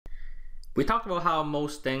We talked about how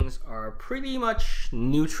most things are pretty much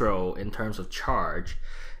neutral in terms of charge,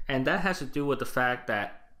 and that has to do with the fact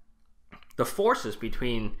that the forces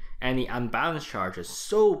between any unbalanced charge is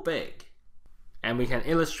so big. And we can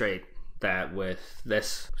illustrate that with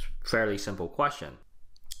this fairly simple question.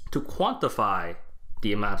 To quantify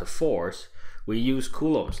the amount of force, we use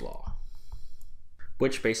Coulomb's law,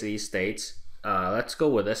 which basically states, let's go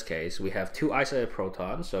with this case. We have two isolated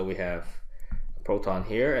protons, so we have a proton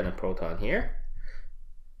here and a proton here,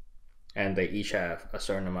 and they each have a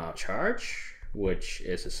certain amount of charge, which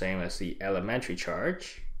is the same as the elementary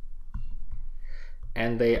charge,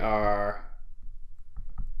 and they are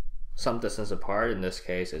some distance apart. In this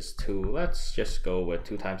case it's 2, let's just go with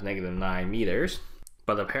 2 times -9 meters,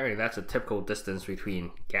 but apparently that's a typical distance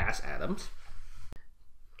between gas atoms.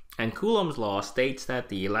 And Coulomb's law states that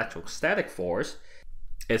the electrostatic force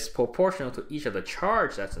is proportional to each of the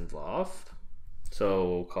charge that's involved. So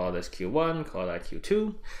we'll call this Q1, call that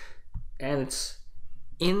Q2, and it's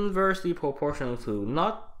inversely proportional to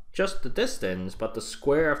not just the distance, but the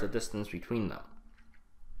square of the distance between them.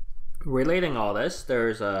 Relating all this,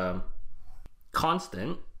 there's a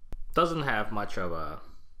constant, doesn't have much of a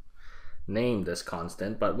name, this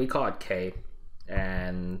constant, but we call it K,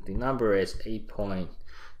 and the number is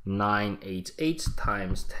 8.988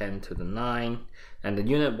 times 10 to the 9, and the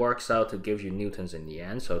unit works out to give you newtons in the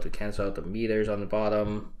end. So to cancel out the meters on the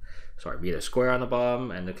bottom, meter square on the bottom,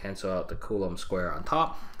 and to cancel out the Coulomb square on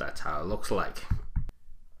top, that's how it looks like.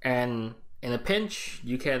 And in a pinch,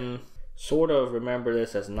 you can sort of remember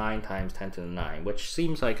this as 9 times 10 to the 9, which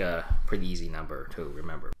seems like a pretty easy number to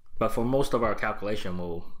remember. But for most of our calculation,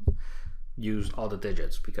 we'll use all the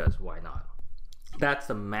digits because why not? That's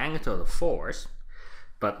the magnitude of the force,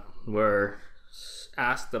 but we're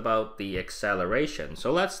asked about the acceleration.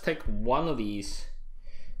 So let's take one of these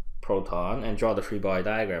proton and draw the free body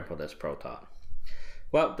diagram for this proton.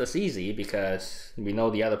 Well, that's easy because we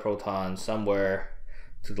know the other proton somewhere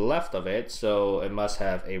to the left of it, so it must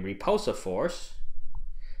have a repulsive force,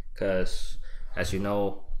 because as you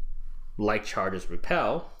know, like charges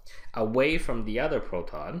repel away from the other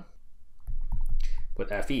proton with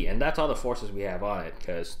Fe, and that's all the forces we have on it,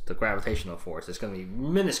 because the gravitational force is going to be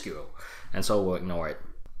minuscule, and so we'll ignore it.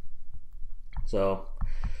 So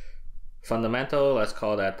fundamental, let's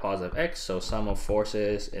call that positive x, so sum of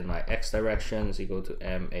forces in my x direction is equal to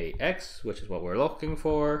max, which is what we're looking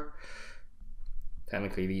for.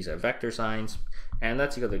 Technically these are vector signs, and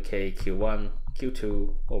that's equal to k q1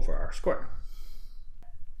 q2 over r squared.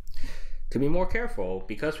 To be more careful,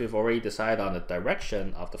 because we've already decided on the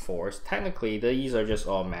direction of the force, technically these are just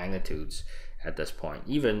all magnitudes at this point.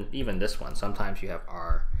 Even this one, sometimes you have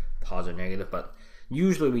r positive, negative, but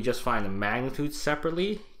usually we just find the magnitudes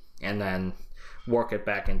separately and then work it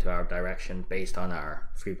back into our direction based on our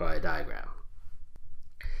free body diagram.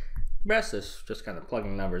 The rest is just kind of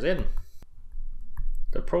plugging numbers in.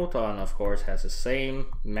 The proton, of course, has the same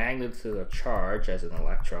magnitude of charge as an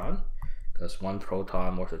electron, because one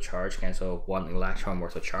proton worth of charge cancels one electron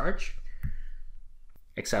worth of charge.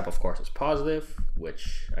 Except, of course, it's positive,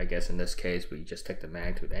 which I guess in this case we just take the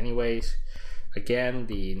magnitude anyways. Again,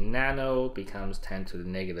 the nano becomes 10 to the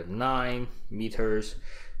 -9 meters,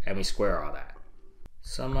 and we square all that.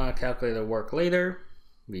 Some calculator work later.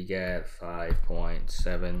 We get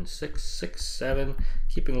 5.7667,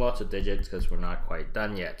 keeping lots of digits because we're not quite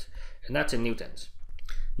done yet. And that's in newtons.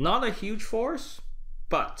 Not a huge force,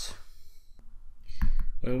 but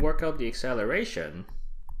when we work out the acceleration,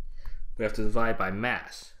 we have to divide by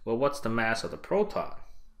mass. Well, what's the mass of the proton?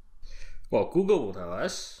 Well, Google will tell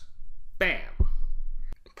us, bam!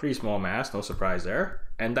 Pretty small mass, no surprise there.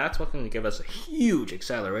 And that's what's going to give us a huge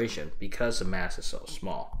acceleration because the mass is so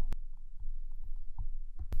small.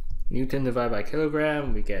 Newton divided by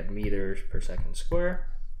kilogram, we get meters per second square.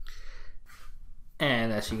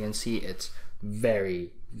 And as you can see, it's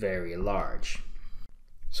very, very large.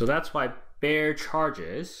 So that's why bare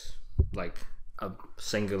charges, like a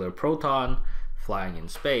singular proton flying in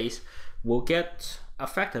space, will get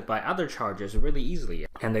affected by other charges really easily,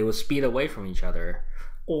 and they will speed away from each other,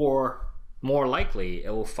 or more likely,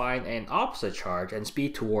 it will find an opposite charge and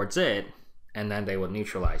speed towards it, and then they will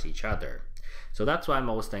neutralize each other. So that's why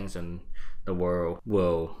most things in the world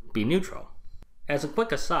will be neutral. As a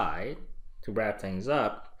quick aside, to wrap things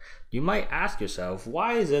up, you might ask yourself,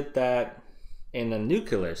 why is it that in a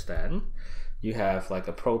nucleus then, you have like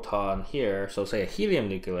a proton here, so say a helium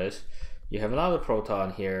nucleus, you have another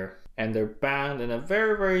proton here, and they're bound in a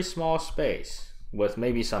very, very small space with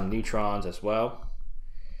maybe some neutrons as well,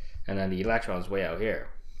 and then the electrons way out here,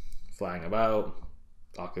 flying about,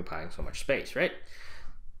 occupying so much space, right?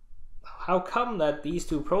 how come that these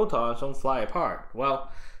two protons don't fly apart?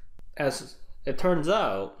 Well, as it turns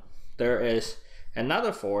out, there is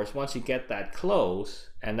another force once you get that close,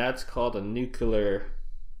 and that's called a nuclear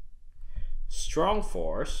strong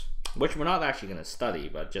force, which we're not actually going to study,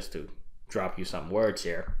 but just to drop you some words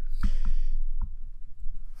here.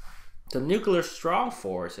 The nuclear strong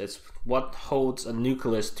force is what holds a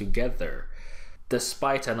nucleus together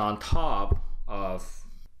despite and on top of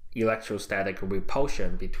electrostatic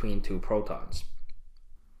repulsion between two protons.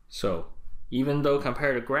 So even though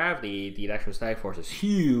compared to gravity, the electrostatic force is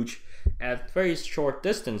huge, at very short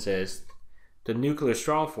distances, the nuclear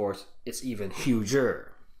strong force is even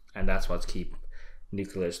huger. And that's what keeps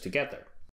nucleus together.